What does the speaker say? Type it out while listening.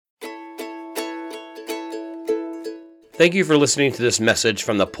Thank you for listening to this message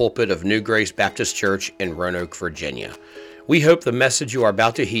from the pulpit of New Grace Baptist Church in Roanoke, Virginia. We hope the message you are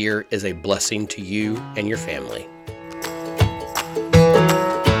about to hear is a blessing to you and your family.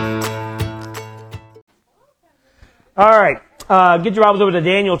 All right, get your Bibles over to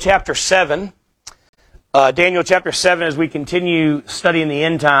Daniel chapter 7. Daniel chapter 7, as we continue studying the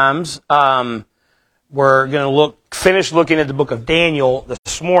end times, we're going to finish looking at the book of Daniel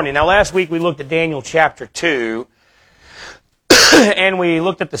this morning. Now, last week we looked at Daniel chapter 2, and we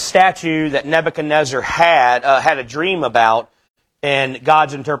looked at the statue that Nebuchadnezzar had a dream about and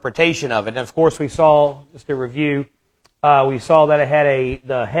God's interpretation of it. And of course, we saw, just to review, we saw that it had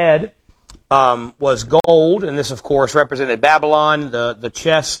the head was gold, and this, of course, represented Babylon. The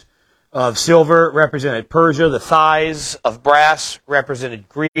chest of silver represented Persia. The thighs of brass represented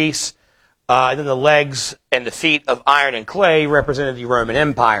Greece. And then the legs and the feet of iron and clay represented the Roman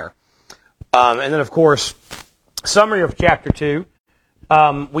Empire. And then, of course, summary of chapter 2,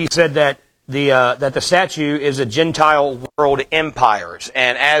 we said that the statue is a Gentile world empires,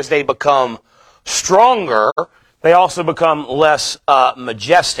 and as they become stronger, they also become less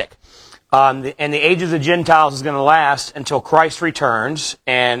majestic. And the age of the Gentiles is going to last until Christ returns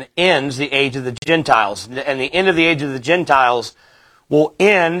and ends the age of the Gentiles. And the end of the age of the Gentiles will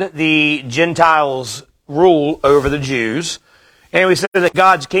end the Gentiles' rule over the Jews. And we said that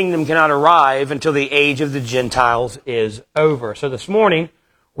God's kingdom cannot arrive until the age of the Gentiles is over. So this morning,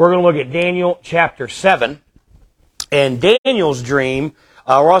 we're going to look at Daniel chapter 7 and Daniel's dream.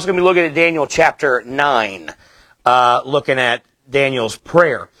 We're also going to be looking at Daniel chapter 9, looking at Daniel's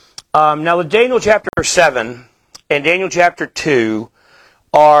prayer. Now, Daniel chapter 7 and Daniel chapter 2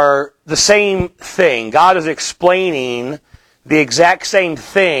 are the same thing. God is explaining the exact same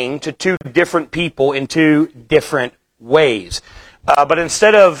thing to two different people in two different ways. But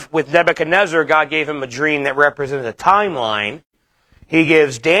instead of with Nebuchadnezzar, God gave him a dream that represented a timeline. He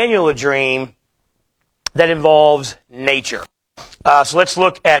gives Daniel a dream that involves nature. So let's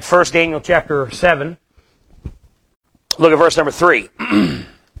look at 1 Daniel chapter 7. Look at verse number 3.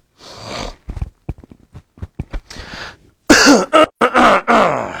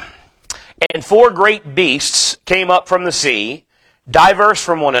 And 4 great beasts came up from the sea, diverse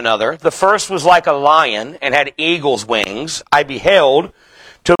from one another. The first was like a lion and had eagle's wings. I beheld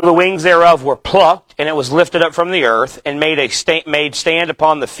till the wings thereof were plucked, and it was lifted up from the earth, and made stand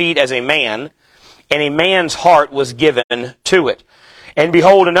upon the feet as a man, and a man's heart was given to it. And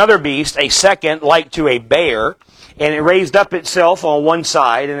behold, another beast, a second, like to a bear, and it raised up itself on one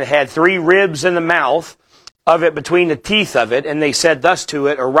side, and it had 3 ribs in the mouth of it between the teeth of it, and they said thus to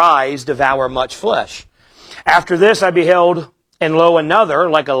it, Arise, devour much flesh. After this I beheld, and lo, another,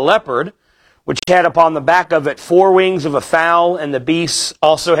 like a leopard, which had upon the back of it 4 wings of a fowl, and the beasts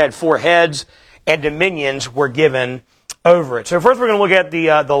also had 4 heads, and dominions were given over it. So first we're going to look at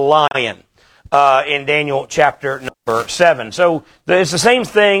the lion in Daniel chapter number 7. So it's the same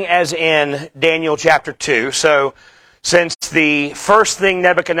thing as in Daniel chapter 2. So since the first thing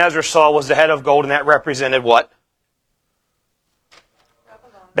Nebuchadnezzar saw was the head of gold, and that represented what?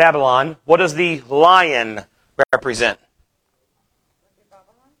 Babylon. What does the lion represent?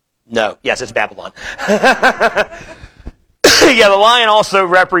 No. Yes, it's Babylon. Yeah, the lion also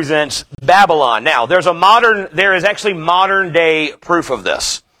represents Babylon. Now, there is actually modern day proof of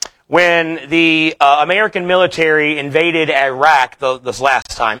this. When the American military invaded Iraq this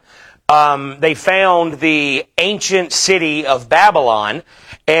last time, they found the ancient city of Babylon,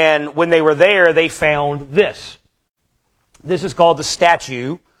 and when they were there, they found this. This is called the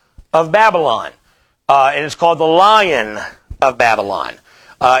Statue of Babylon, and it's called the Lion of Babylon.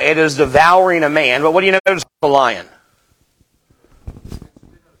 It is devouring a man, but what do you notice about the lion?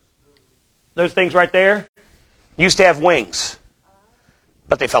 Those things right there used to have wings,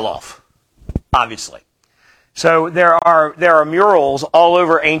 but they fell off, obviously. So there are murals all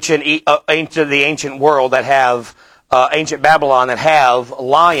over the ancient world that have ancient Babylon that have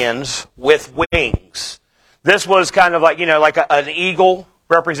lions with wings. This was kind of like an eagle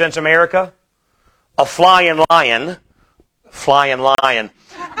represents America, a flying lion, a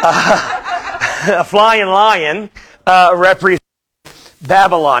flying lion represents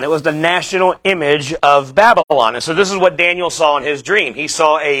Babylon. It was the national image of Babylon. And so this is what Daniel saw in his dream. He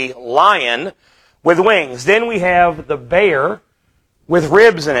saw a lion with wings. Then we have the bear with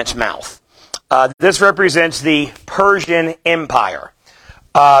ribs in its mouth. This represents the Persian Empire.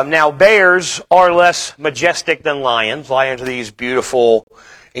 Now, bears are less majestic than lions. Lions are these beautiful,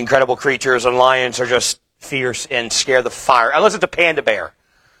 incredible creatures, and lions are just fierce and scare the fire. Unless it's a panda bear.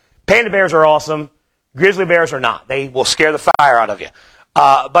 Panda bears are awesome. Grizzly bears are not. They will scare the fire out of you.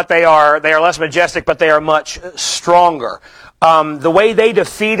 but they are less majestic, but they are much stronger. The way they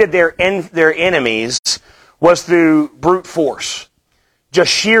defeated their enemies was through brute force.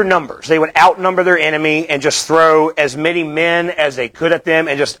 Just sheer numbers. They would outnumber their enemy and just throw as many men as they could at them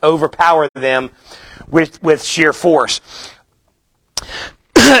and just overpower them with sheer force.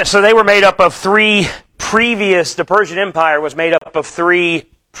 So they were made up of the Persian Empire was made up of three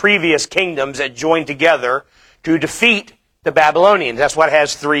previous kingdoms that joined together to defeat the Babylonians. That's why it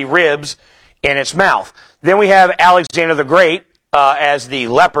has three ribs in its mouth. Then we have Alexander the Great as the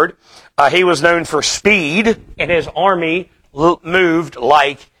leopard. He was known for speed, and his army moved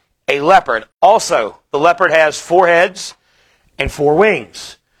like a leopard. Also, the leopard has 4 heads and 4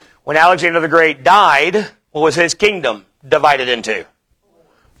 wings. When Alexander the Great died, what was his kingdom divided into?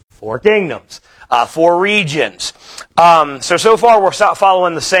 4 kingdoms, 4 regions. So far we're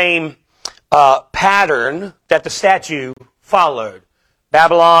following the same pattern that the statue followed.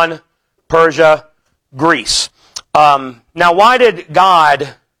 Babylon, Persia, Greece. Now, why did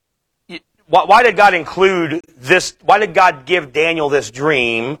God include this? Why did God give Daniel this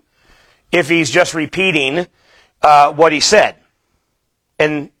dream if he's just repeating what he said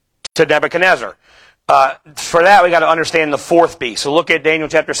to Nebuchadnezzar? For that, we got to understand the 4th beast. So look at Daniel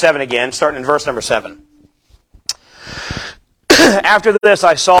chapter 7 again, starting in verse number 7. After this,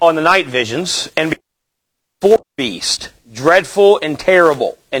 I saw in the night visions, and a 4th beast, dreadful and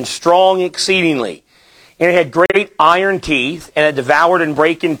terrible, and strong exceedingly. And it had great iron teeth, and it devoured and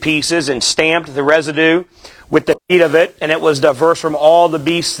brake in pieces, and stamped the residue with the feet of it, and it was diverse from all the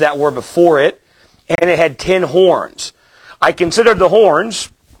beasts that were before it, and it had 10 horns. I considered the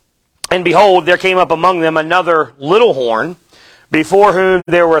horns, and behold, there came up among them another little horn, before whom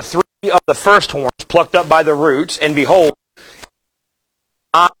there were 3 of the first horns plucked up by the roots, and behold,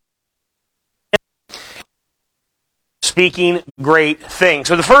 speaking great things.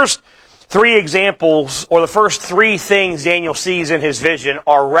 So the first 3 examples, or the first 3 things Daniel sees in his vision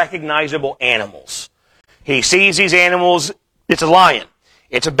are recognizable animals. He sees these animals. It's a lion.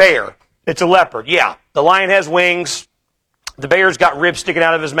 It's a bear. It's a leopard. Yeah, the lion has wings. The bear's got ribs sticking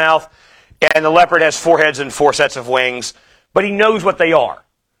out of his mouth. And the leopard has 4 heads and 4 sets of wings. But he knows what they are.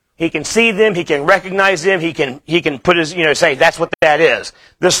 He can see them. He can recognize them. He can put his, say that's what that is.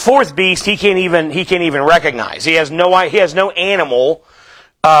 This 4th beast, he can't even recognize. He has no animal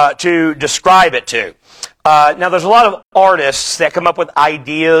to describe it to. Now, there's a lot of artists that come up with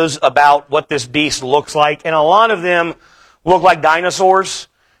ideas about what this beast looks like, and a lot of them look like dinosaurs.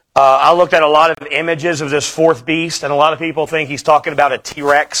 I looked at a lot of images of this 4th beast, and a lot of people think he's talking about a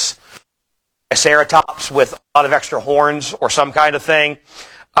T-Rex, a Ceratops with a lot of extra horns or some kind of thing.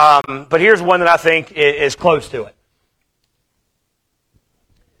 But here's one that I think is close to it.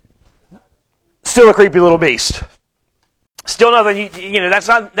 Still a creepy little beast. Still nothing, that's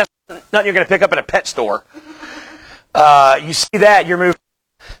nothing you're going to pick up at a pet store. You see that, you're moving.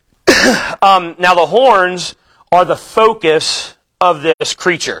 Now the horns are the focus of this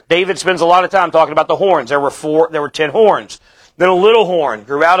creature. David spends a lot of time talking about the horns. There were 10 horns. Then a little horn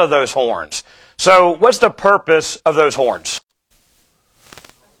grew out of those horns. So what's the purpose of those horns?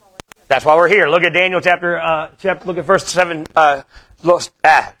 That's why we're here. Look at Daniel look at verse 7,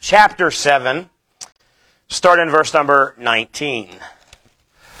 chapter 7. Start in verse number 19.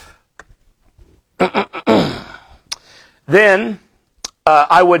 Then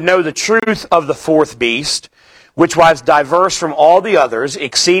I would know the truth of the 4th beast, which was diverse from all the others,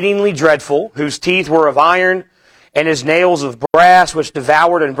 exceedingly dreadful, whose teeth were of iron, and his nails of brass, which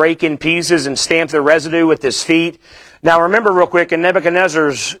devoured and brake in pieces, and stamped the residue with his feet. Now remember real quick, in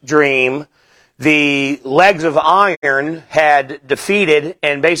Nebuchadnezzar's dream, the legs of iron had defeated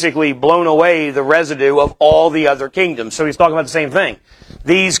and basically blown away the residue of all the other kingdoms. So he's talking about the same thing.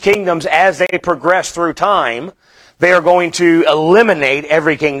 These kingdoms, as they progress through time, they are going to eliminate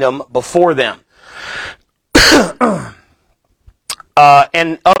every kingdom before them.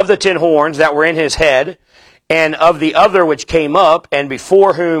 And of the 10 horns that were in his head, and of the other which came up, and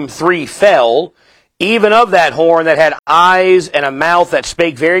before whom 3 fell, even of that horn that had eyes and a mouth that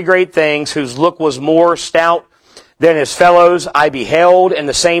spake very great things, whose look was more stout than his fellows, I beheld, and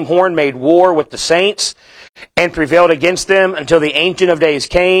the same horn made war with the saints, and prevailed against them until the Ancient of Days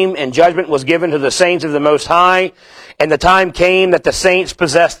came, and judgment was given to the saints of the Most High, and the time came that the saints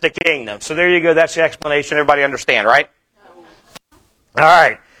possessed the kingdom. So there you go, that's the explanation. Everybody understand, right? All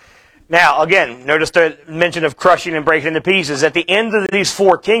right. Now, again, notice the mention of crushing and breaking into pieces. At the end of these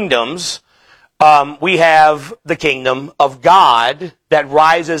 4 kingdoms, we have the kingdom of God that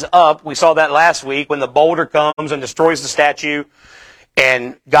rises up. We saw that last week when the boulder comes and destroys the statue,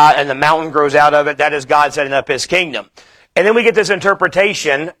 and the mountain grows out of it. That is God setting up his kingdom. And then we get this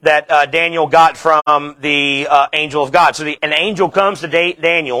interpretation that Daniel got from the angel of God. So an angel comes to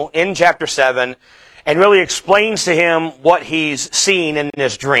Daniel in chapter 7 and really explains to him what he's seen in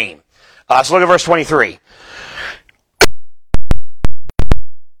this dream. So look at verse 23.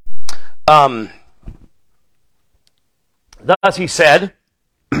 Thus he said,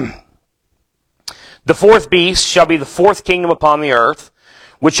 the fourth beast shall be the fourth kingdom upon the earth,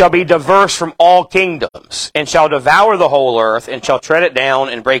 which shall be diverse from all kingdoms, and shall devour the whole earth, and shall tread it down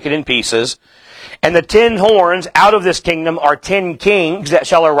and break it in pieces. And the 10 horns out of this kingdom are 10 kings that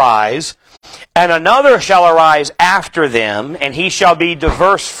shall arise, and another shall arise after them, and he shall be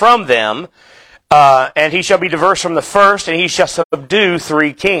diverse from them, and he shall be diverse from the first, and he shall subdue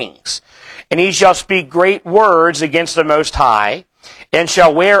 3 kings. And he shall speak great words against the Most High, and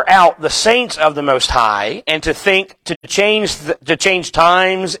shall wear out the saints of the Most High, and to change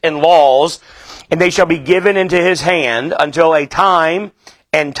times and laws, and they shall be given into his hand until a time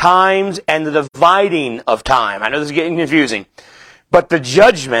and times and the dividing of time. I know this is getting confusing. But the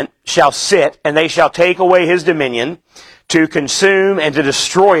judgment shall sit, and they shall take away his dominion, to consume and to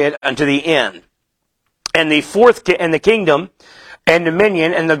destroy it unto the end. And the kingdom and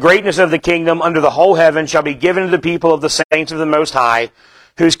dominion and the greatness of the kingdom under the whole heaven shall be given to the people of the saints of the Most High,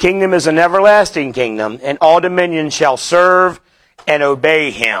 whose kingdom is an everlasting kingdom, and all dominions shall serve and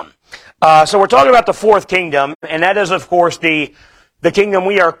obey him. So we're talking about the fourth kingdom, and that is, of course, the kingdom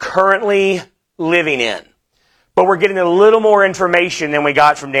we are currently living in. But we're getting a little more information than we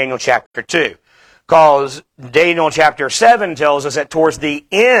got from Daniel chapter 2. Because Daniel chapter 7 tells us that towards the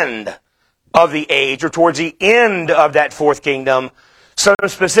end of the age, or towards the end of that fourth kingdom, some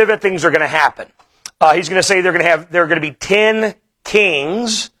specific things are going to happen. He's going to say there are going to be 10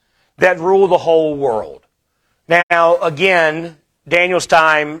 kings that rule the whole world. Now, again, Daniel's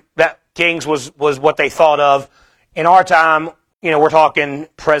time, that kings was what they thought of. In our time, we're talking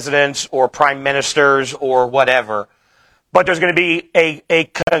presidents or prime ministers or whatever. But there's going to be a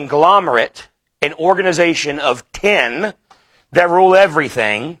conglomerate, an organization of 10 that rule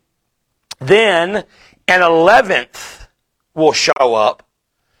everything. Then an 11th will show up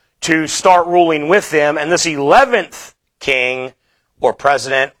to start ruling with them. And this 11th king or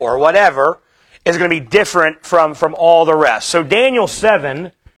president or whatever is going to be different from all the rest. So Daniel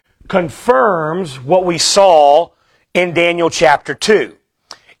 7 confirms what we saw in Daniel chapter 2.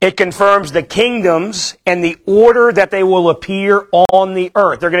 It confirms the kingdoms and the order that they will appear on the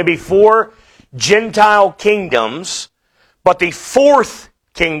earth. There are going to be 4 Gentile kingdoms, but the fourth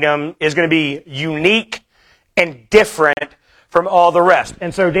kingdom is going to be unique and different from all the rest.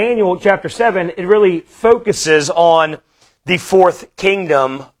 And so Daniel chapter 7, it really focuses on the fourth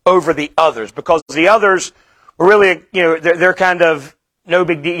kingdom over the others, because the others were really, they're kind of no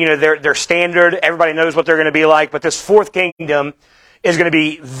big deal. They're standard. Everybody knows what they're going to be like. But this fourth kingdom is going to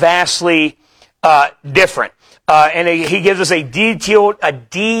be vastly different. And he gives us a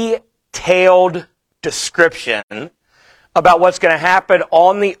detailed description about what's going to happen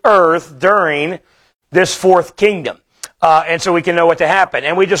on the earth during this fourth kingdom. And so we can know what to happen.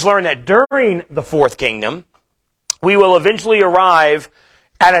 And we just learned that during the fourth kingdom, we will eventually arrive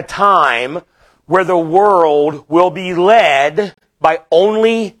at a time where the world will be led by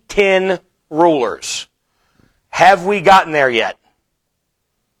only 10 rulers. Have we gotten there yet?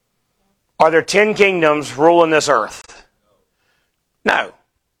 Are there 10 kingdoms ruling this earth? No.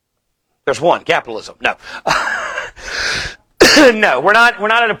 There's one, capitalism. No. No, we're not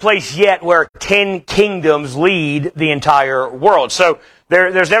at a place yet where 10 kingdoms lead the entire world. So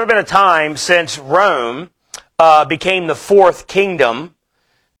there's never been a time since Rome became the fourth kingdom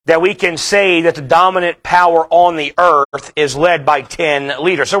that we can say that the dominant power on the earth is led by 10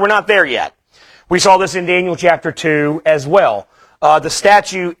 leaders. So we're not there yet. We saw this in Daniel chapter 2 as well. The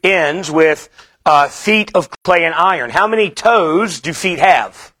statue ends with feet of clay and iron. How many toes do feet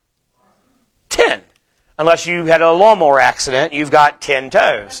have? 10. Unless you had a lawnmower accident, you've got 10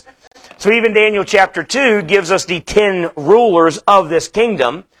 toes. So even Daniel chapter 2 gives us the 10 rulers of this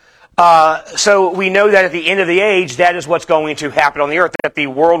kingdom. So we know that at the end of the age, that is what's going to happen on the earth, that the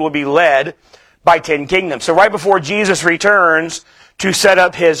world will be led by 10 kingdoms. So right before Jesus returns to set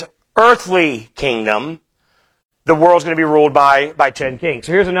up his earthly kingdom, the world's going to be ruled by 10 kings.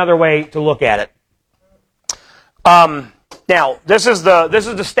 So here's another way to look at it. Now, this is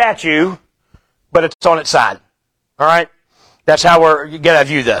the statue, but it's on its side. All right? That's how we're going to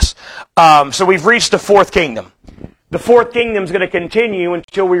view this. So we've reached the fourth kingdom. The fourth kingdom is going to continue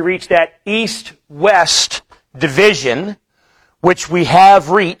until we reach that east-west division, which we have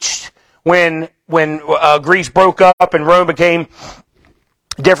reached when Greece broke up and Rome became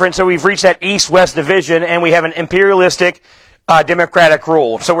different. So we've reached that east-west division, and we have an imperialistic democratic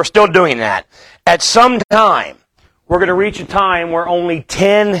rule. So we're still doing that. At some time, we're going to reach a time where only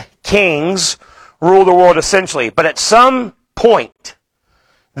 10 kings rule the world essentially. But at some point,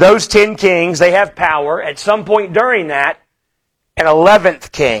 those 10 kings, they have power. At some point during that, an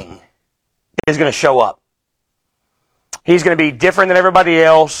 11th king is going to show up. He's going to be different than everybody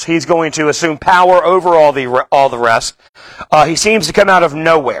else. He's going to assume power over all the rest. He seems to come out of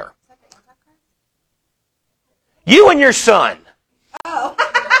nowhere. You and your son. Oh.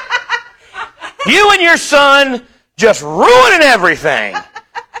 You and your son just ruining everything. All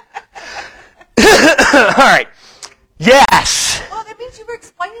right. Yes. Well, that means you were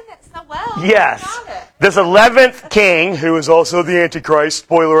explaining it so well. Yes. I got it. This 11th king, who is also the Antichrist,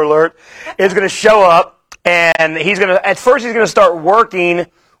 spoiler alert, is going to show up, and at first he's going to start working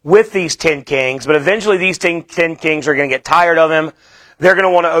with these 10 kings, but eventually these 10 kings are going to get tired of him. They're going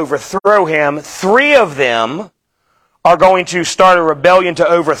to want to overthrow him. 3 of them are going to start a rebellion to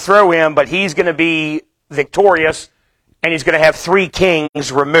overthrow him, but he's going to be victorious, and he's going to have 3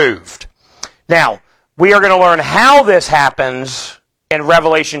 kings removed. Now, we are going to learn how this happens in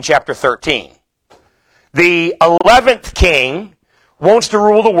Revelation chapter 13. The 11th king wants to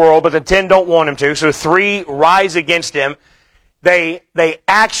rule the world, but the 10 don't want him to, so 3 rise against him. They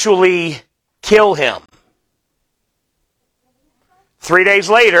actually kill him. 3 days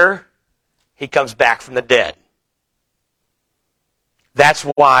later, he comes back from the dead. That's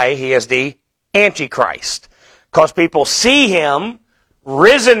why he is the Antichrist. Because people see him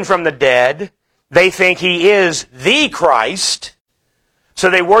risen from the dead. They think he is the Christ. So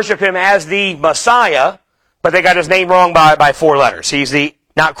they worship him as the Messiah, but they got his name wrong by 4 letters. He's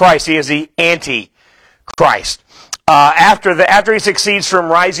not Christ, he is the Antichrist. After he succeeds from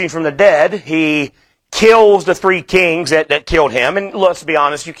rising from the dead, he kills the 3 kings that killed him. And let's be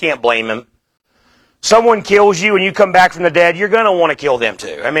honest, you can't blame him. Someone kills you and you come back from the dead, you're going to want to kill them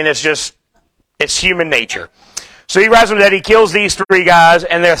too. I mean, it's human nature. So he rises from the dead, he kills these 3 guys,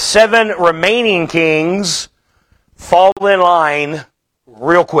 and their 7 remaining kings fall in line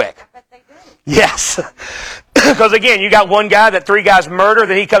real quick. But they did. Yes. Because again, you got one guy that 3 guys murder,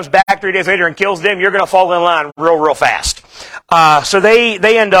 then he comes back 3 days later and kills them, you're going to fall in line real fast. So they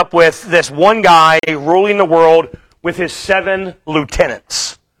end up with this one guy ruling the world with his 7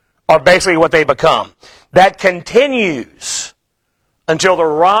 lieutenants, are basically what they become. That continues until the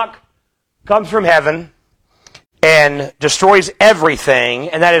rock comes from heaven and destroys everything,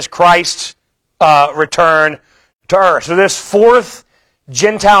 and that is Christ's return to earth. So this 4th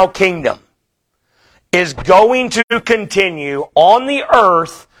Gentile kingdom is going to continue on the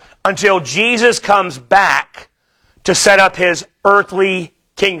earth until Jesus comes back to set up his earthly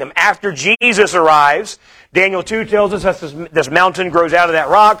kingdom. After Jesus arrives, Daniel 2 tells us that this mountain grows out of that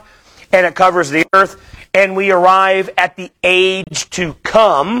rock and it covers the earth, and we arrive at the age to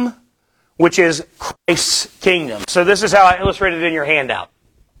come, which is Christ's kingdom. So this is how I illustrated it in your handout.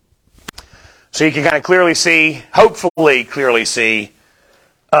 So you can kind of clearly see, hopefully clearly see,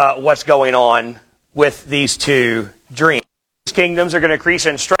 what's going on with these 2 dreams. These kingdoms are going to increase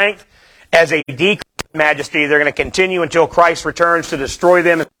in strength. As they decrease in majesty, they're going to continue until Christ returns to destroy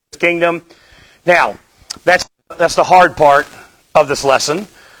them in his kingdom. Now, that's the hard part of this lesson.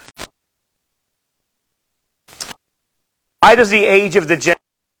 Why does the age of the Gentiles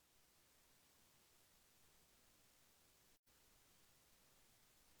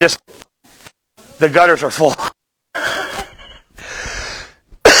the gutters are full?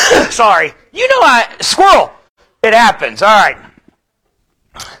 Sorry. You know squirrel. It happens. All right.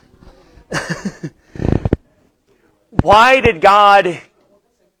 Why did God...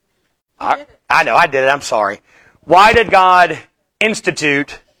 I know, I did it. I'm sorry. Why did God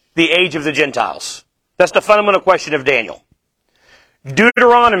institute the age of the Gentiles? That's the fundamental question of Daniel.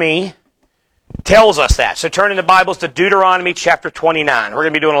 Deuteronomy tells us that. So turn in the Bibles to Deuteronomy chapter 29. We're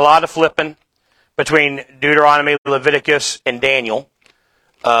going to be doing a lot of flipping between Deuteronomy, Leviticus, and Daniel.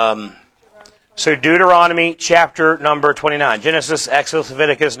 So Deuteronomy chapter number 29. Genesis, Exodus,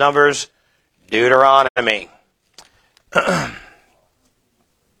 Leviticus, Numbers, Deuteronomy.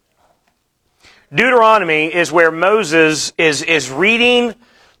 Deuteronomy is where Moses is reading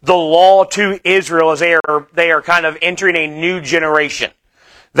the law to Israel as they are kind of entering a new generation.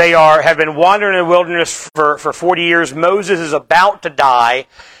 They have been wandering in the wilderness for 40 years. Moses is about to die.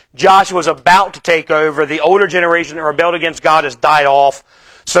 Joshua is about to take over. The older generation that rebelled against God has died off.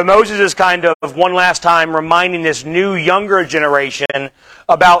 So Moses is kind of one last time reminding this new, younger generation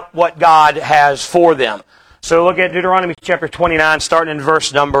about what God has for them. So look at Deuteronomy chapter 29, starting in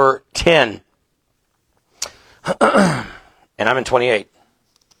verse number 10. And I'm in 28.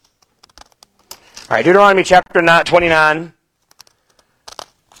 right, Deuteronomy chapter 29.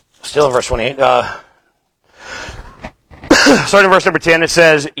 Still in verse 28. Starting in verse number 10, it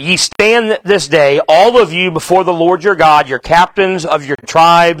says, Ye stand this day, all of you, before the Lord your God, your captains of your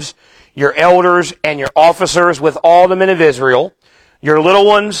tribes, your elders, and your officers, with all the men of Israel, your little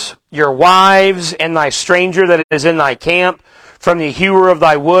ones, your wives, and thy stranger that is in thy camp, from the hewer of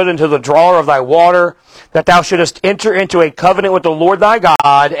thy wood unto the drawer of thy water, that thou shouldest enter into a covenant with the Lord thy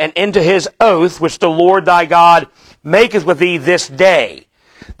God, and into his oath which the Lord thy God maketh with thee this day,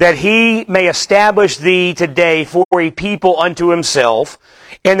 that he may establish thee today for a people unto himself,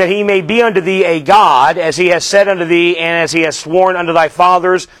 and that he may be unto thee a God, as he has said unto thee, and as he has sworn unto thy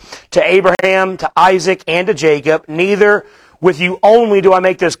fathers, to Abraham, to Isaac, and to Jacob. Neither with you only do I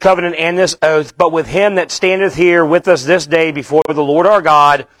make this covenant and this oath, but with him that standeth here with us this day before the Lord our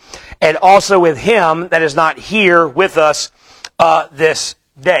God, and also with him that is not here with us this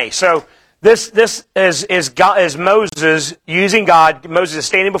day. So this is Moses using God. Moses is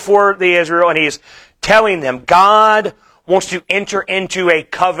standing before the Israel, and he's telling them God wants to enter into a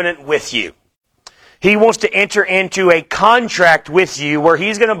covenant with you. He wants to enter into a contract with you where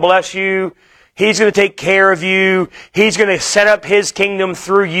he's going to bless you. He's going to take care of you. He's going to set up his kingdom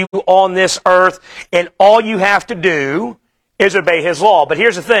through you on this earth. And all you have to do is obey his law. But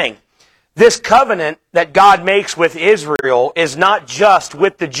here's the thing. This covenant that God makes with Israel is not just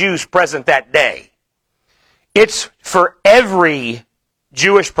with the Jews present that day. It's for every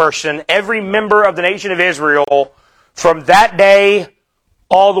Jewish person, every member of the nation of Israel, from that day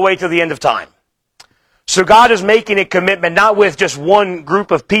all the way to the end of time. So God is making a commitment not with just one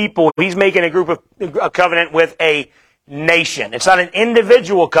group of people. He's making a covenant with a nation. It's not an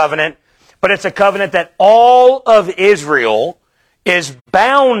individual covenant, but it's a covenant that all of Israel is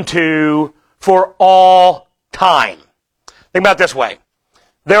bound to for all time. Think about it this way.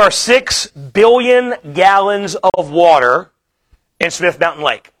 There are 6 billion gallons of water in Smith Mountain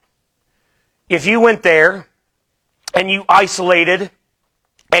Lake. If you went there and you isolated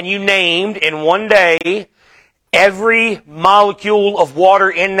and you named in one day every molecule of water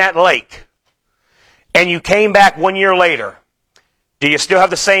in that lake, and you came back 1 year later, do you still have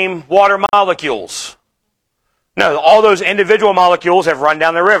the same water molecules? No, all those individual molecules have run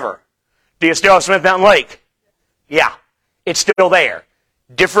down the river. Do you still have Smith Mountain Lake? Yeah, it's still there.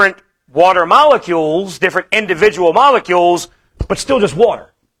 Different water molecules, different individual molecules, but still just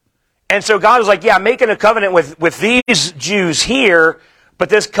water. And so God is like, yeah, I'm making a covenant with these Jews here, but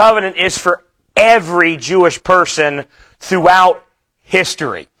this covenant is for every Jewish person throughout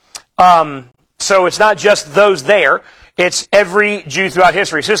history. So it's not just those there. It's every Jew throughout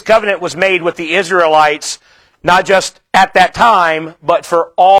history. So this covenant was made with the Israelites, not just at that time, but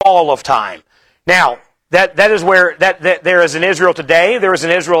for all of time. Now, that is where that there is an Israel today, there is an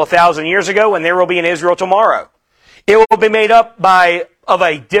Israel 1,000 years ago, and there will be an Israel tomorrow. It will be made up of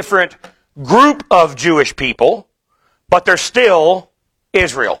a different group of Jewish people, but they're still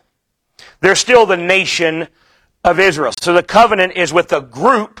Israel. They're still the nation of Israel. So the covenant is with the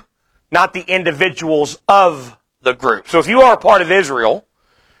group, not the individuals of the group. So if you are a part of Israel,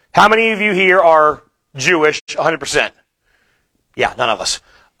 how many of you here are Jewish 100%? Yeah, none of us.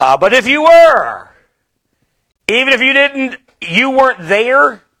 But if you were, even if you weren't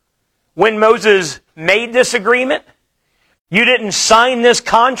there when Moses made this agreement, you didn't sign this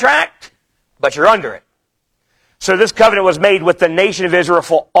contract, but you're under it. So this covenant was made with the nation of Israel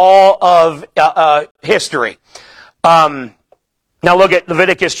for all of history. Now look at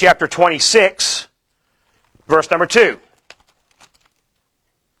Leviticus chapter 26, verse number 2.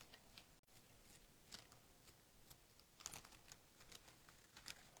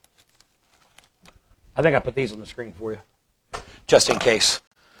 I think I put these on the screen for you, just in case.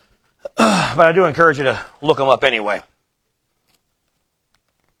 But I do encourage you to look them up anyway.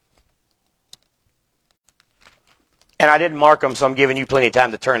 And I didn't mark them, so I'm giving you plenty of time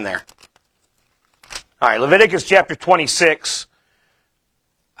to turn there. All right, Leviticus chapter 26,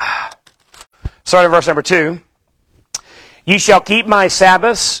 starting verse number 2. Ye shall keep my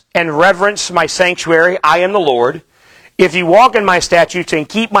Sabbaths and reverence my sanctuary. I am the Lord. If you walk in my statutes and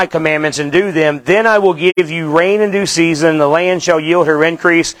keep my commandments and do them, then I will give you rain in due season. The land shall yield her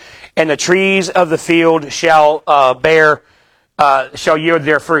increase, and the trees of the field shall yield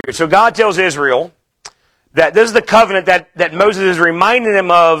their fruit. So God tells Israel that this is the covenant that Moses is reminding them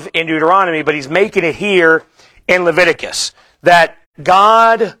of in Deuteronomy, but he's making it here in Leviticus. That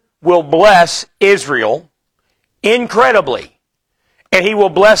God will bless Israel incredibly, and he will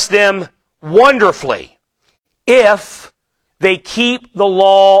bless them wonderfully if they keep the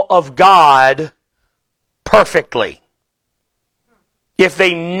law of God perfectly. If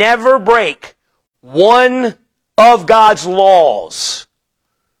they never break one of God's laws,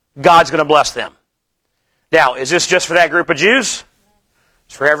 God's going to bless them. Now, is this just for that group of Jews?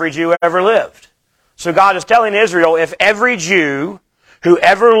 It's for every Jew who ever lived. So God is telling Israel, if every Jew who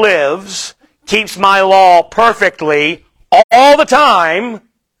ever lives keeps my law perfectly all the time,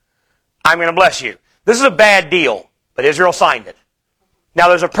 I'm going to bless you. This is a bad deal, but Israel signed it. Now,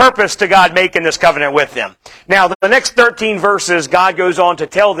 there's a purpose to God making this covenant with them. Now, the next 13 verses, God goes on to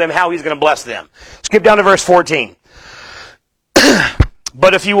tell them how He's going to bless them. Skip down to verse 14.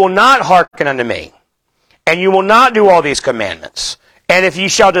 But if you will not hearken unto me, and you will not do all these commandments, and if ye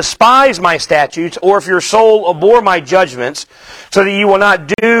shall despise my statutes, or if your soul abhor my judgments, so that ye will not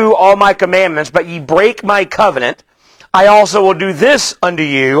do all my commandments, but ye break my covenant, I also will do this unto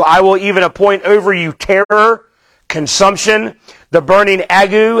you. I will even appoint over you terror, consumption, the burning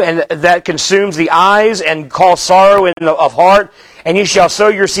ague, and that consumes the eyes, and cause sorrow of heart. And ye shall sow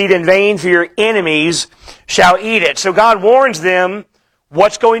your seed in vain, for your enemies shall eat it. So God warns them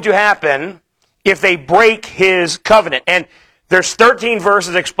what's going to happen if they break His covenant. And there's 13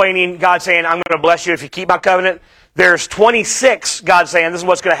 verses explaining God saying, I'm going to bless you if you keep my covenant. There's 26 God saying, this is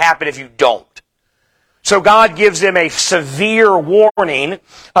what's going to happen if you don't. So God gives them a severe warning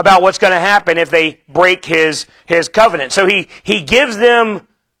about what's going to happen if they break His covenant. So He gives them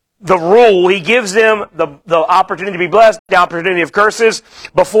the rule. He gives them the opportunity to be blessed, the opportunity of curses,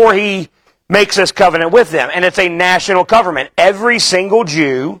 before He makes this covenant with them. And it's a national covenant. Every single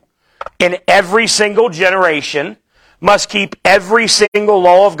Jew in every single generation must keep every single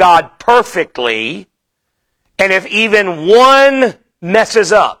law of God perfectly. And if even one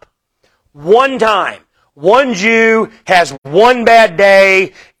messes up, one time, one Jew has one bad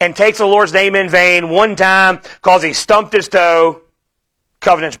day and takes the Lord's name in vain one time because he stumped his toe,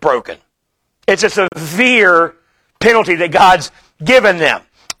 covenant's broken. It's a severe penalty that God's given them.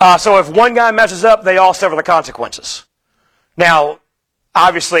 So if one guy messes up, they all suffer the consequences. Now,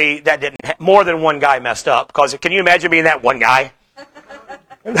 obviously, that didn't. More than one guy messed up, because can you imagine being that one guy?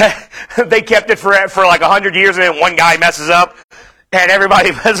 They kept it for like 100 years, and then one guy messes up, and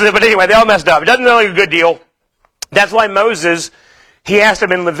everybody messes up. But anyway, they all messed up. It doesn't sound like a good deal. That's why Moses, he asked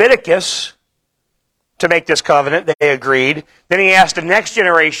them in Leviticus to make this covenant. They agreed. Then he asked the next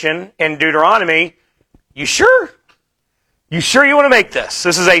generation in Deuteronomy, you sure? You sure you want to make this?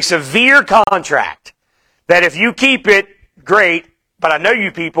 This is a severe contract that if you keep it, great. But I know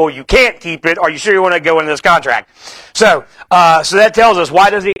you people, you can't keep it. Are you sure you want to go into this contract? So that tells us, why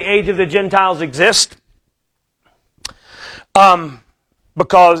does the age of the Gentiles exist? Because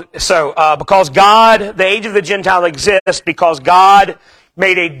God, the age of the Gentile exists because God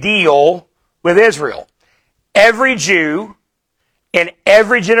made a deal with Israel. Every Jew in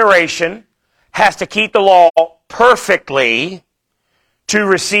every generation has to keep the law perfectly to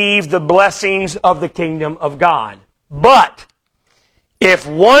receive the blessings of the kingdom of God. But if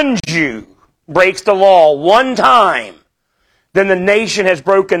one Jew breaks the law one time, then the nation has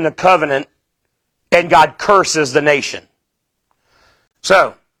broken the covenant and God curses the nation.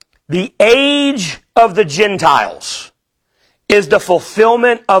 So, the age of the Gentiles is the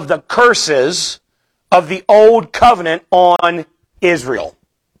fulfillment of the curses of the old covenant on Israel.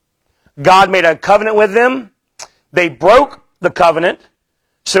 God made a covenant with them. They broke the covenant.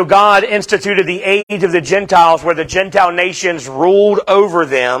 So God instituted the age of the Gentiles, where the Gentile nations ruled over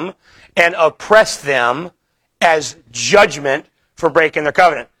them and oppressed them as judgment for breaking their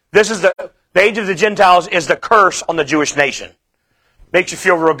covenant. This is the age of the Gentiles is the curse on the Jewish nation. Makes you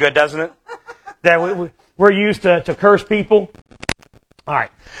feel real good, doesn't it? That we're used to curse people. All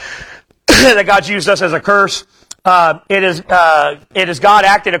right. That God's used us as a curse. It is God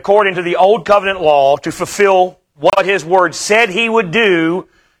acting according to the old covenant law to fulfill what His word said He would do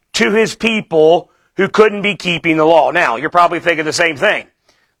to His people who couldn't be keeping the law. Now, you're probably thinking the same thing.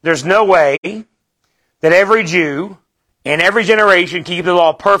 There's no way that every Jew in every generation can keep the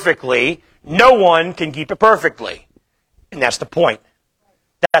law perfectly. No one can keep it perfectly. And that's the point.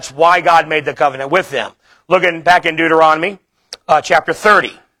 That's why God made the covenant with them. Looking back in Deuteronomy, chapter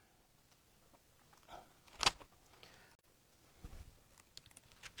 30.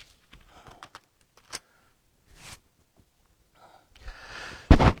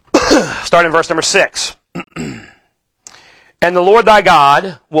 Starting in verse number 6. And the Lord thy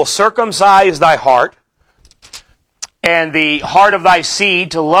God will circumcise thy heart and the heart of thy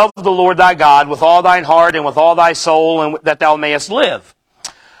seed to love the Lord thy God with all thine heart and with all thy soul, and that thou mayest live.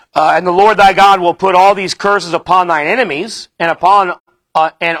 And the Lord thy God will put all these curses upon thine enemies and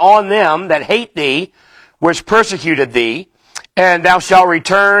on them that hate thee, which persecuted thee. And thou shalt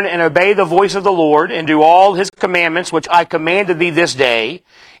return and obey the voice of the Lord, and do all His commandments which I commanded thee this day,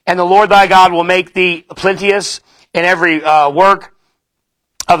 And the Lord thy God will make thee plenteous in every work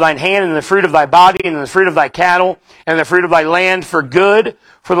of thine hand, and in the fruit of thy body, and in the fruit of thy cattle, and in the fruit of thy land for good.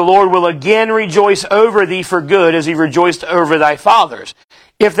 For the Lord will again rejoice over thee for good, as he rejoiced over thy fathers.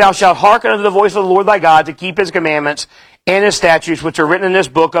 If thou shalt hearken unto the voice of the Lord thy God, to keep his commandments and his statutes, which are written in this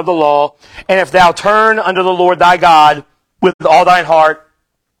book of the law, and if thou turn unto the Lord thy God with all thine heart,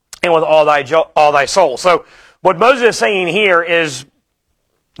 and with all thy soul. So, what Moses is saying here is,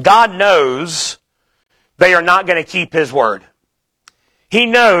 God knows they are not going to keep his word. He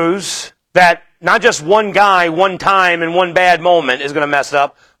knows that not just one guy, one time, and one bad moment is going to mess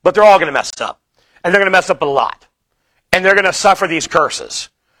up, but they're all going to mess up. And they're going to mess up a lot. And they're going to suffer these curses.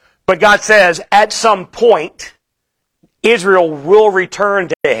 But God says, at some point, Israel will return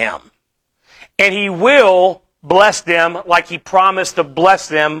to him. And he will bless them like he promised to bless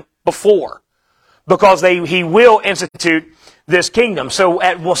them before. Because he will institute this kingdom. So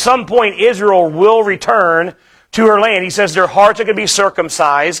at some point, Israel will return to her land. He says their hearts are going to be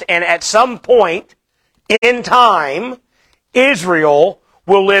circumcised, and at some point in time, Israel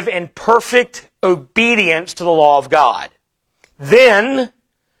will live in perfect obedience to the law of God. Then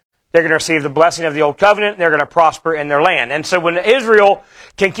they're going to receive the blessing of the old covenant, and they're going to prosper in their land. And so when Israel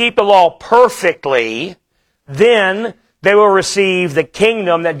can keep the law perfectly, then they will receive the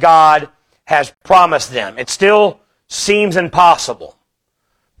kingdom that God has promised them. It still seems impossible.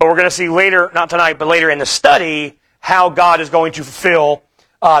 But we're going to see later, not tonight, but later in the study, how God is going to fulfill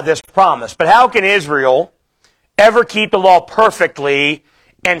this promise. But how can Israel ever keep the law perfectly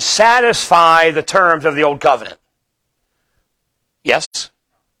and satisfy the terms of the old covenant? Yes?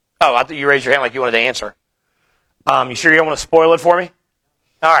 Oh, I thought you raised your hand like you wanted to answer. You sure you don't want to spoil it for me?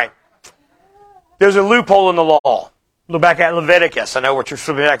 All right. There's a loophole in the law. Look back at Leviticus. I know we're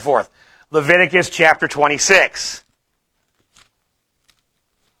flipping back and forth. Leviticus chapter 26.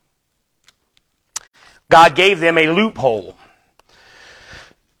 God gave them a loophole.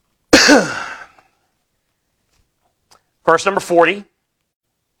 Verse number 40.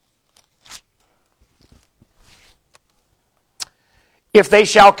 If they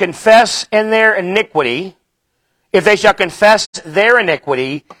shall confess their iniquity and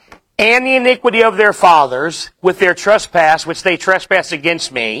the iniquity of their fathers with their trespass, which they trespass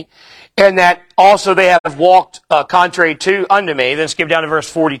against me, and that also they have walked contrary unto me, then skip down to verse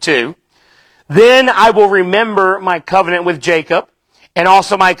 42. Then I will remember my covenant with Jacob, and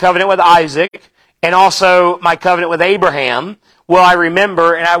also my covenant with Isaac, and also my covenant with Abraham will I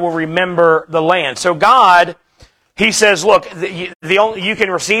remember, and I will remember the land. So God, he says, look, you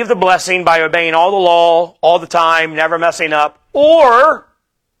can receive the blessing by obeying all the law, all the time, never messing up, or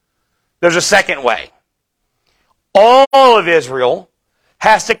there's a second way. All of Israel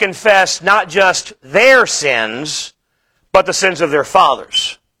has to confess not just their sins, but the sins of their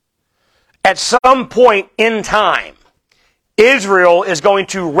fathers. At some point in time, Israel is going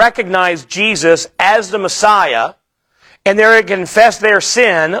to recognize Jesus as the Messiah, and they're going to confess their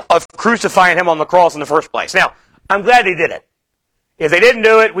sin of crucifying him on the cross in the first place. Now, I'm glad they did it. If they didn't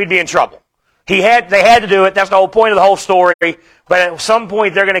do it, we'd be in trouble. They had to do it. That's the whole point of the whole story. But at some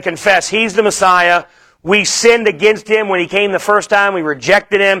point, they're going to confess he's the Messiah. We sinned against him when he came the first time. We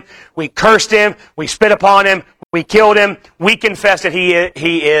rejected him. We cursed him. We spit upon him. We killed him. We confess that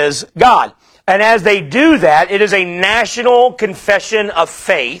he is God. And as they do that, it is a national confession of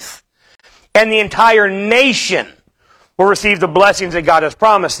faith, and the entire nation will receive the blessings that God has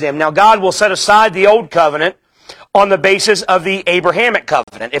promised them. Now, God will set aside the old covenant on the basis of the Abrahamic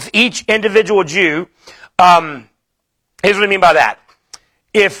covenant. If each individual Jew, here's what I mean by that.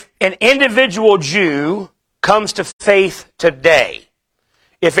 If an individual Jew comes to faith today,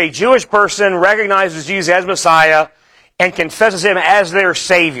 if a Jewish person recognizes Jesus as Messiah and confesses him as their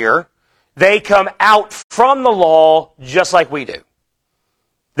Savior, they come out from the law just like we do.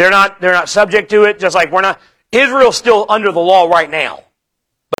 They're not subject to it, just like we're not. Israel's still under the law right now,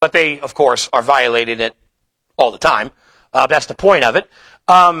 but they, of course, are violating it all the time. That's the point of it.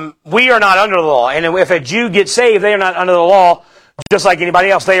 We are not under the law, and if a Jew gets saved, they are not under the law, just like anybody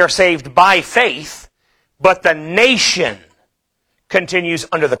else. They are saved by faith, but the nation continues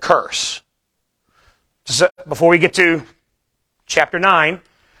under the curse. So before we get to chapter 9,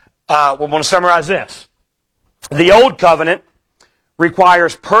 we want to summarize this. The old covenant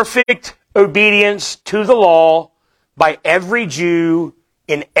requires perfect obedience to the law by every Jew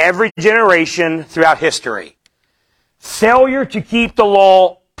in every generation throughout history. Failure to keep the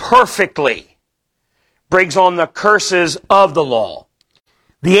law perfectly brings on the curses of the law.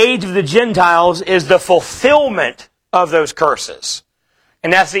 The age of the Gentiles is the fulfillment of those curses.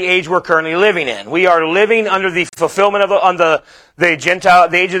 And that's the age we're currently living in. We are living under the fulfillment of the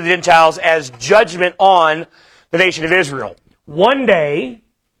age of the Gentiles as judgment on the nation of Israel. One day,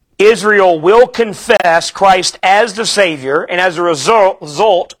 Israel will confess Christ as the Savior, and as a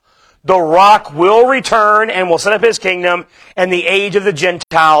result, the rock will return and will set up his kingdom, and the age of the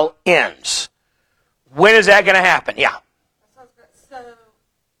Gentile ends. When is that going to happen? Yeah. So,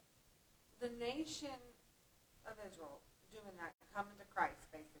 the nation of Israel doing that, coming to Christ,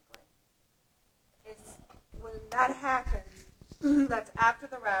 basically, is when that happens, that's after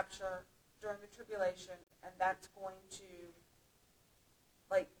the rapture, during the tribulation, and that's going to,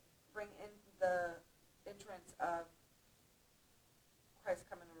 like, bring in the entrance of Christ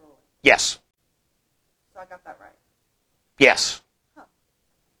coming and ruling. Yes. So I got that right. Yes.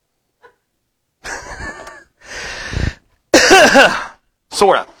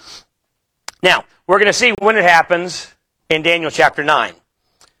 Sort of. Now, we're going to see when it happens in Daniel chapter 9.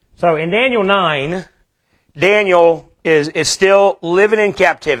 So in Daniel 9, Daniel is still living in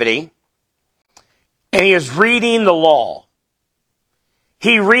captivity, and he is reading the law.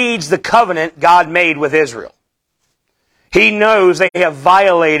 He reads the covenant God made with Israel. He knows they have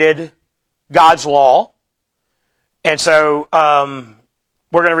violated God's law. And so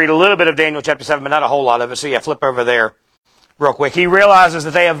we're going to read a little bit of Daniel chapter 7, but not a whole lot of it. So yeah, flip over there real quick. He realizes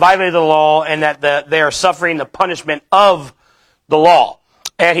that they have violated the law and that they are suffering the punishment of the law.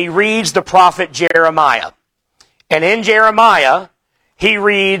 And he reads the prophet Jeremiah. And in Jeremiah, he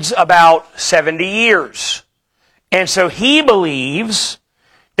reads about 70 years. And so he believes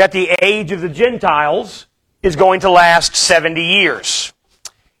that the age of the Gentiles is going to last 70 years.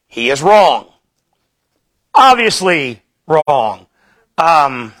 He is wrong. Obviously wrong.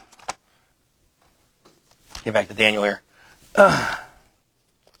 Get back to Daniel here. All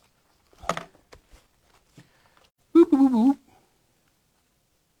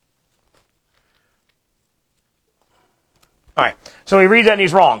right, so he reads that and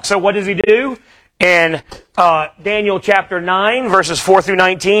he's wrong. So what does he do? In Daniel chapter 9, verses 4 through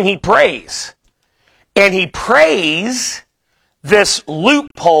 19, he prays. And he prays this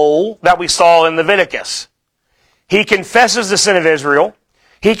loophole that we saw in Leviticus. He confesses the sin of Israel.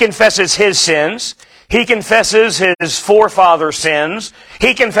 He confesses his sins. He confesses his forefathers' sins.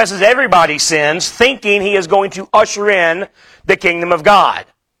 He confesses everybody's sins, thinking he is going to usher in the kingdom of God.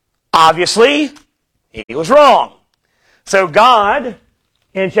 Obviously, he was wrong. So God,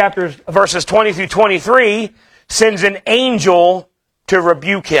 in verses 20 through 23, sends an angel to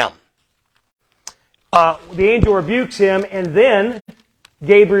rebuke him. The angel rebukes him, and then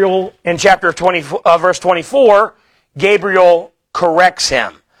Gabriel, in verse 24, Gabriel corrects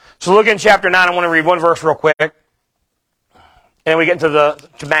him. So look in chapter 9. I want to read one verse real quick. And then we get into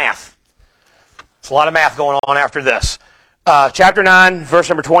to math. There's a lot of math going on after this. Chapter 9, verse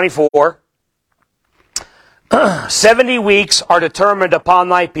number 24. 70 weeks are determined upon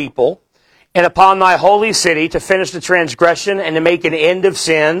thy people and upon thy holy city to finish the transgression and to make an end of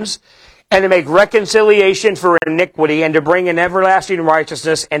sins and to make reconciliation for iniquity and to bring in everlasting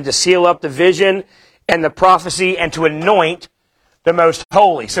righteousness and to seal up the vision and the prophecy and to anoint the most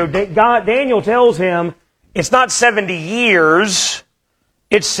holy. So Daniel tells him it's not 70 years,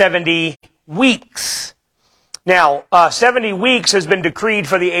 it's 70 weeks. Now, 70 weeks has been decreed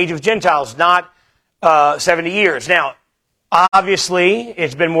for the age of Gentiles, not 70 years. Now, obviously,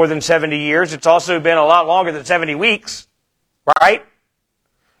 it's been more than 70 years. It's also been a lot longer than 70 weeks, right?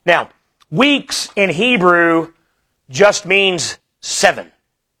 Now, weeks in Hebrew just means 7.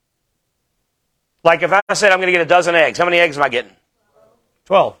 Like if I said I'm going to get a dozen eggs, how many eggs am I getting?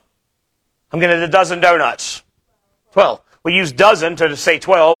 12. I'm going to get a dozen donuts. 12. We use dozen to say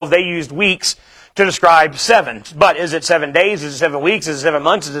 12. They used weeks to describe 7. But is it 7 days? Is it 7 weeks? Is it 7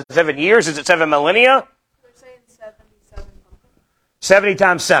 months? Is it 7 years? Is it 7 millennia? They're saying 77. 70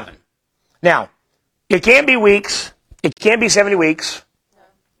 times 7. Now, it can't be weeks. It can't be 70 weeks. No.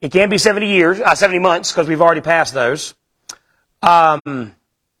 It can't be 70 years, 70 months, because we've already passed those.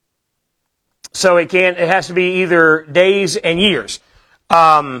 So it has to be either days and years.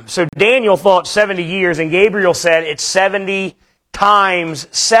 So Daniel thought 70 years, and Gabriel said it's 70 times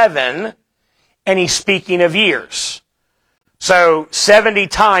 7, and he's speaking of years. So 70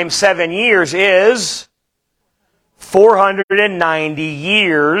 times 7 years is 490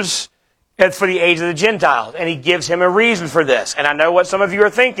 years for the age of the Gentiles. And he gives him a reason for this. And I know what some of you are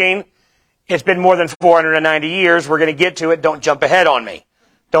thinking. It's been more than 490 years. We're going to get to it. Don't jump ahead on me.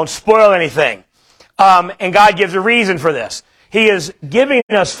 Don't spoil anything. And God gives a reason for this. He is giving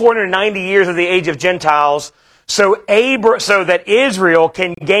us 490 years of the age of Gentiles so that Israel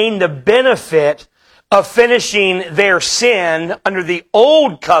can gain the benefit of finishing their sin under the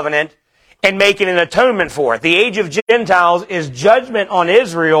old covenant and making an atonement for it. The age of Gentiles is judgment on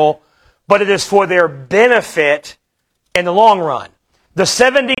Israel, but it is for their benefit in the long run. The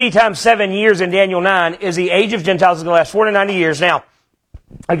 70 times 7 years in Daniel 9 is the age of Gentiles. It's going to last 490 years. Now,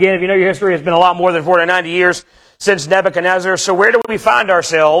 again, if you know your history, it's been a lot more than 490 years since Nebuchadnezzar. So where do we find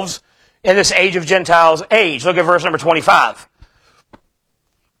ourselves in this age of Gentiles age? Look at verse number 25.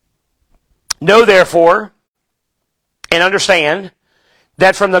 Know therefore, and understand,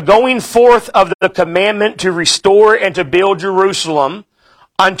 that from the going forth of the commandment to restore and to build Jerusalem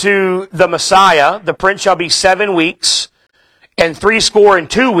unto the Messiah, the prince shall be 7 weeks, and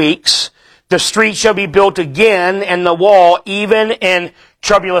 62 weeks. The street shall be built again, and the wall, even in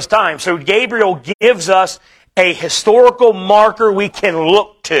troublous times. So Gabriel gives us a historical marker we can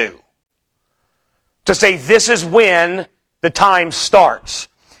look to say this is when the time starts.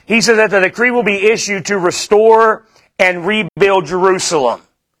 He says that the decree will be issued to restore and rebuild Jerusalem.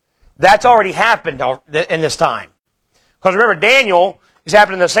 That's already happened in this time. Because remember, Daniel is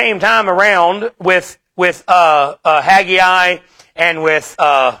happening the same time around with Haggai and with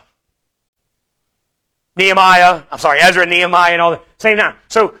Nehemiah. I'm sorry, Ezra and Nehemiah and all the same time.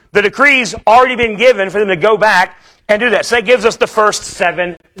 So the decree's already been given for them to go back and do that. So that gives us the first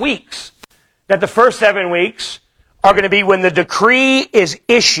 7 weeks. That the first 7 weeks are going to be when the decree is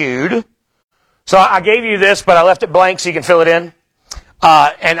issued. So I gave you this, but I left it blank so you can fill it in.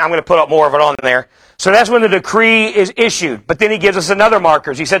 And I'm going to put up more of it on there. So that's when the decree is issued. But then he gives us another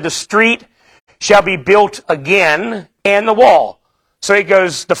markers. He said the street shall be built again and the wall. So he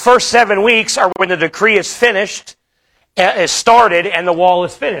goes, the first 7 weeks are when the decree is finished, is started, and the wall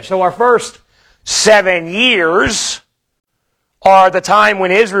is finished. So our first 7 years are the time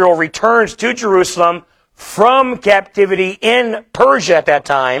when Israel returns to Jerusalem from captivity in Persia at that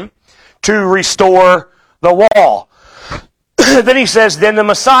time to restore the wall. Then he says, then the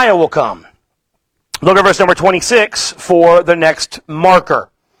Messiah will come. Look at verse number 26 for the next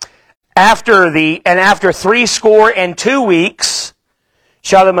marker. After 62 weeks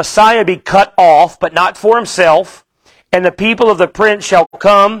shall the Messiah be cut off, but not for himself, and the people of the prince shall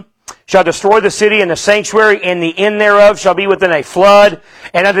come, shall destroy the city and the sanctuary, and the end thereof shall be within a flood,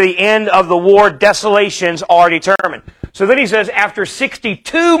 and unto the end of the war desolations are determined. So then he says, after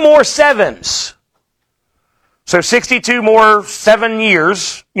 62 more sevens, so 62 more 7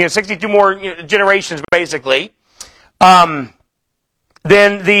 years, 62 more generations basically, then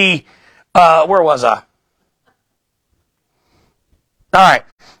the, where was I? All right.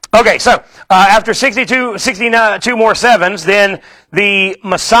 Okay, so after 62 more sevens, then the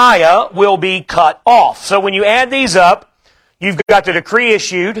Messiah will be cut off. So when you add these up, you've got the decree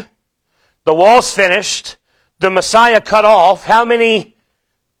issued, the wall's finished, the Messiah cut off. How many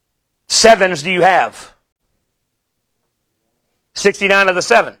sevens do you have? 69 of the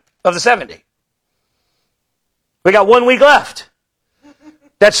 70. We got 1 week left.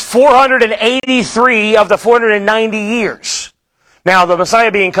 That's 483 of the 490 years. Now, the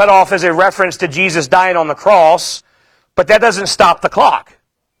Messiah being cut off is a reference to Jesus dying on the cross, but that doesn't stop the clock.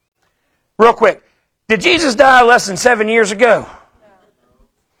 Real quick, did Jesus die less than 7 years ago?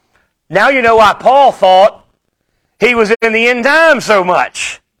 Now you know why Paul thought he was in the end time so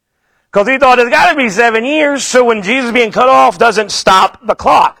much. Because he thought it's got to be 7 years, so when Jesus being cut off doesn't stop the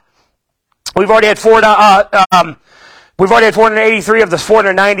clock. We've already had 483 of the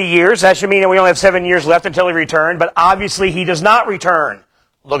 490 years. That should mean that we only have 7 years left until he returns, but obviously he does not return.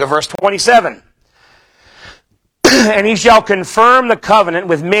 Look at verse 27. And he shall confirm the covenant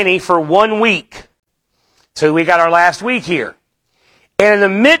with many for 1 week. So we got our last week here. And in the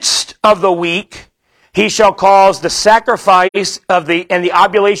midst of the week, he shall cause the sacrifice and the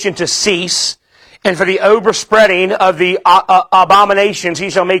oblation to cease, and for the overspreading of the abominations, he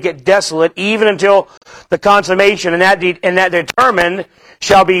shall make it desolate, even until the consummation, and that determined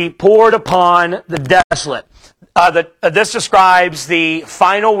shall be poured upon the desolate. This describes the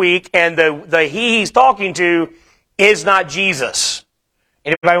final week, and the he's talking to is not Jesus.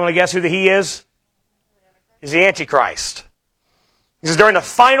 Anybody want to guess who the he is? He's the Antichrist. He says during the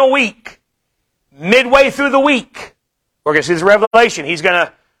final week, midway through the week, we're going to see this revelation. He's going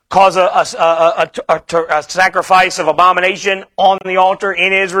to cause a sacrifice of abomination on the altar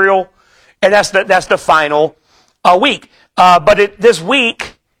in Israel, and that's the final week. But this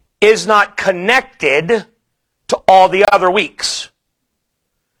week is not connected to all the other weeks.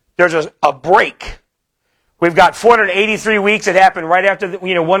 There's a break. We've got 483 weeks that happen right after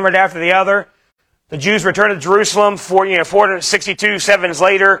one right after the other. The Jews return to Jerusalem 462 sevens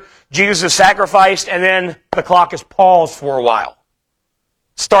later. Jesus is sacrificed, and then the clock is paused for a while.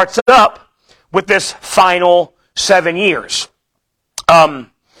 Starts up with this final 7 years. Which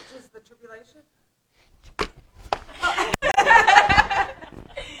is the tribulation?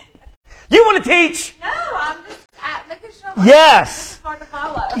 You want to teach? No, I'm just making sure. Yes. It's hard to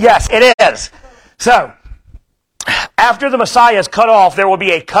follow. Yes, it is. So, after the Messiah is cut off, there will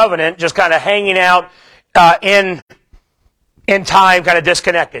be a covenant just kind of hanging out in time, kind of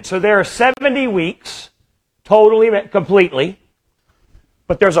disconnected. So there are 70 weeks, totally, completely,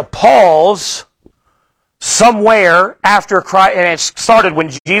 but there's a pause somewhere after Christ, and it started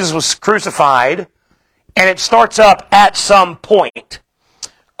when Jesus was crucified, and it starts up at some point.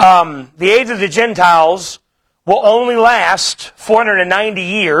 The age of the Gentiles will only last 490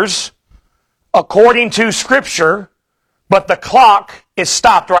 years, according to Scripture, but the clock is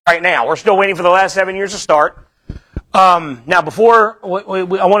stopped right now. We're still waiting for the last 7 years to start. Now, before I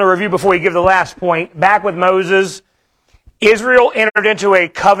want to review before we give the last point. Back with Moses, Israel entered into a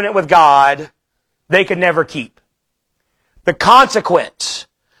covenant with God they could never keep. The consequence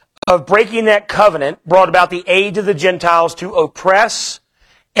of breaking that covenant brought about the age of the Gentiles to oppress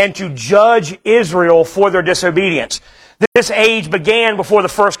and to judge Israel for their disobedience. This age began before the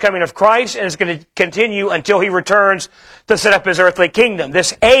first coming of Christ and is going to continue until he returns to set up his earthly kingdom.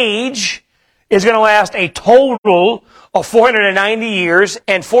 This age is going to last a total of 490 years,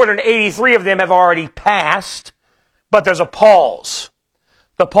 and 483 of them have already passed, but there's a pause.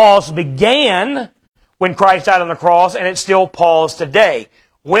 The pause began when Christ died on the cross, and it's still paused today.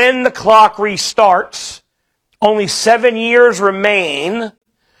 When the clock restarts, only 7 years remain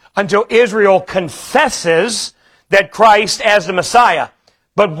until Israel confesses that Christ as the Messiah.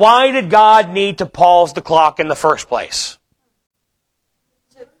 But why did God need to pause the clock in the first place?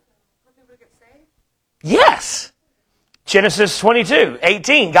 For people to get saved? Yes. Genesis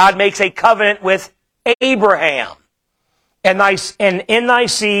 22:18. God makes a covenant with Abraham. And in thy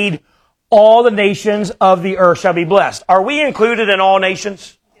seed, all the nations of the earth shall be blessed. Are we included in all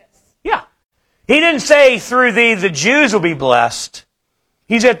nations? Yes. Yeah. He didn't say through thee the Jews will be blessed.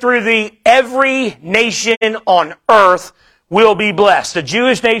 He said through thee every nation on earth will be blessed. The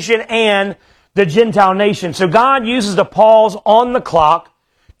Jewish nation and the Gentile nation. So God uses the pause on the clock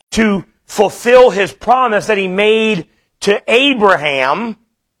to fulfill his promise that he made to Abraham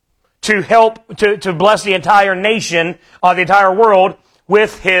to help to bless the entire nation, the entire world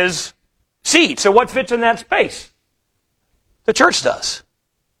with his seed. So what fits in that space? The church does.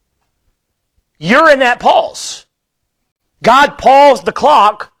 You're in that pause. God paused the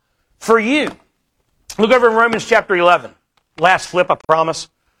clock for you. Look over in Romans chapter 11. Last flip, I promise.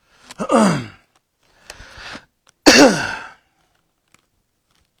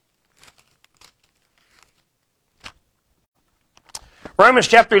 Romans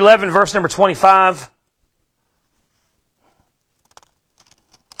chapter 11, verse number 25.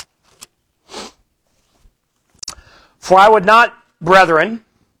 For I would not, brethren,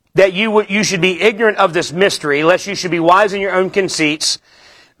 that you should be ignorant of this mystery, lest you should be wise in your own conceits,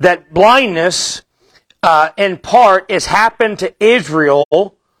 that blindness in part is happened to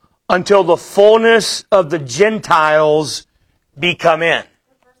Israel until the fullness of the Gentiles be come in.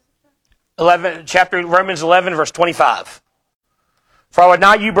 Romans 11, verse 25. For I would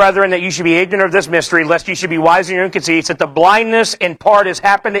not you, brethren, that you should be ignorant of this mystery, lest you should be wise in your own conceits, that the blindness in part has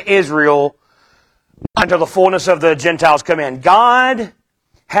happened to Israel until the fullness of the Gentiles come in. God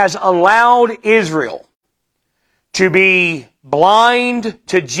has allowed Israel to be blind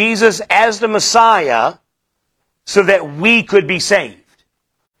to Jesus as the Messiah so that we could be saved.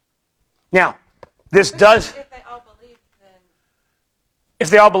 Now, this does... If they all believed, then... If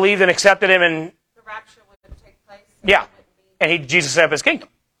they all believed and accepted him and... The rapture would take place. Yeah. And Jesus set up his kingdom.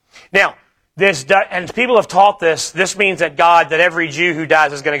 Now, and people have taught this means that every Jew who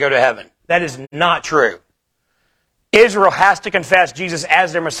dies is going to go to heaven. That is not true. Israel has to confess Jesus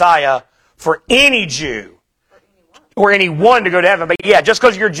as their Messiah for any Jew or anyone to go to heaven. But yeah, just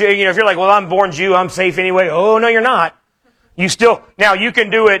because you're Jew, if you're like, well, I'm born Jew, I'm safe anyway. Oh, no, you're not. Now you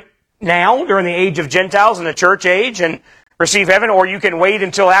can do it now during the age of Gentiles and the church age and receive heaven, or you can wait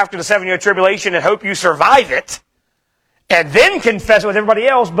until after the 7-year tribulation and hope you survive it and then confess it with everybody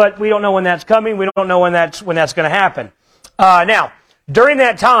else, but we don't know when that's coming. We don't know when that's going to happen. Now, during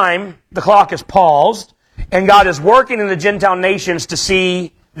that time, the clock is paused, and God is working in the Gentile nations to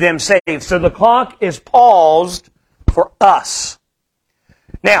see them saved. So the clock is paused for us.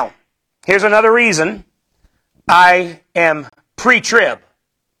 Now, here's another reason I am pre-trib.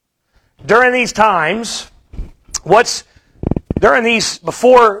 During these times, before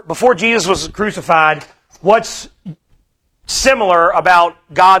Jesus was crucified, what's similar about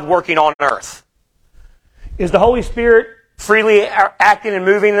God working on earth? Is the Holy Spirit freely acting and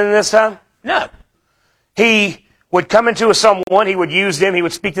moving in this time? No. He would come into someone, he would use them, he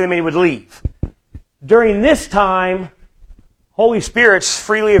would speak to them, and he would leave. During this time, Holy Spirit's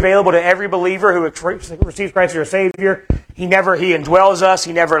freely available to every believer who receives Christ as their Savior. He indwells us,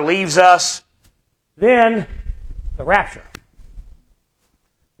 he never leaves us. Then, the rapture.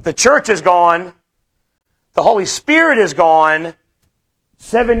 The church is gone. The Holy Spirit is gone.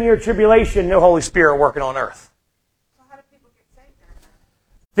 7-year tribulation, no Holy Spirit working on earth. So how do people get saved during that?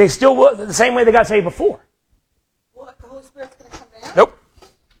 They still will, the same way they got saved before. What, the Holy Spirit's going to come down? Nope.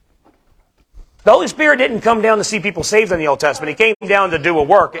 The Holy Spirit didn't come down to see people saved in the Old Testament. He came down to do a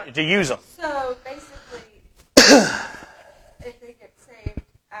work, to use them. So basically, if they get saved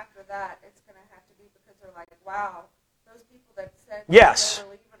after that, it's going to have to be because they're like, wow, those people that said Yes. they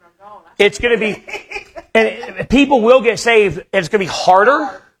were leaving are gone. It's going to be, and people will get saved, and it's going to be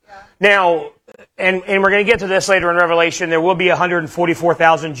harder. Yeah. Now, and we're going to get to this later in Revelation, there will be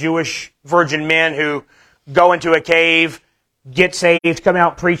 144,000 Jewish virgin men who go into a cave, get saved, come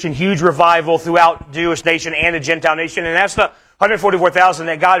out preaching, huge revival throughout the Jewish nation and the Gentile nation. And that's the 144,000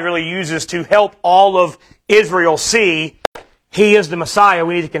 that God really uses to help all of Israel see He is the Messiah.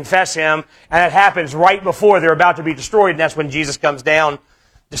 We need to confess Him. And that happens right before they're about to be destroyed. And that's when Jesus comes down,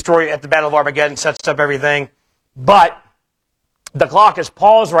 destroy at the Battle of Armageddon, sets up everything. But the clock is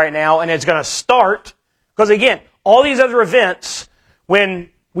paused right now, and it's going to start. Because again, all these other events, when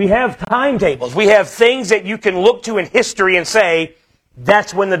we have timetables, we have things that you can look to in history and say,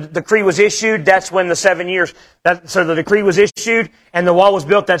 that's when the decree was issued, that's when the 7 years, so the decree was issued and the wall was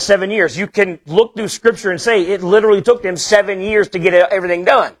built, that's 7 years. You can look through Scripture and say it literally took them 7 years to get everything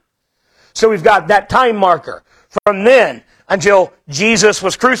done. So we've got that time marker. From then until Jesus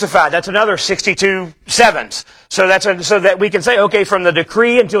was crucified, that's another 62 sevens. So so that we can say, okay, from the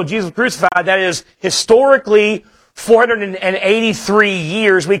decree until Jesus was crucified, that is historically 483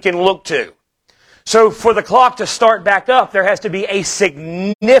 years we can look to. So for the clock to start back up, there has to be a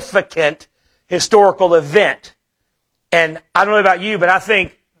significant historical event. And I don't know about you, but I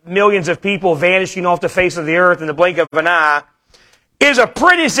think millions of people vanishing off the face of the earth in the blink of an eye is a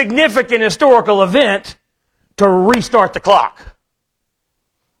pretty significant historical event to restart the clock.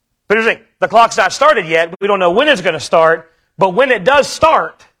 But here's the thing, the clock's not started yet. We don't know when it's going to start. But when it does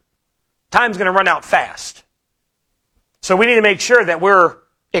start, time's going to run out fast. So we need to make sure that we're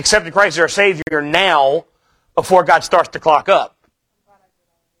accepting Christ as our Savior now before God starts the clock up.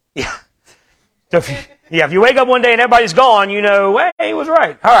 Yeah. So if you wake up one day and everybody's gone, you know, hey, he was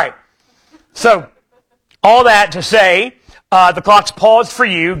right. All right. So all that to say, the clock's paused for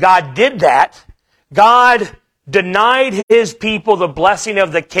you. God did that. God denied His people the blessing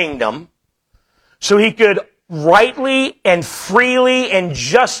of the kingdom so He could rightly and freely and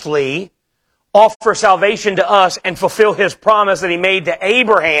justly offer salvation to us and fulfill His promise that He made to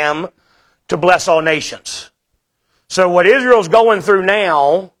Abraham to bless all nations. So what Israel's going through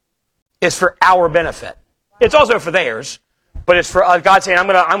now is for our benefit. It's also for theirs, but it's for God saying, I'm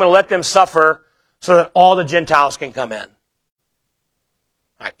going to let them suffer so that all the Gentiles can come in. All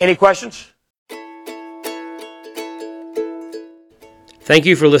right, any questions? Thank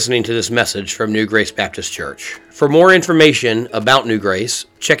you for listening to this message from New Grace Baptist Church. For more information about New Grace,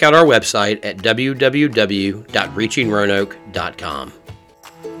 check out our website at www.reachingroanoke.com.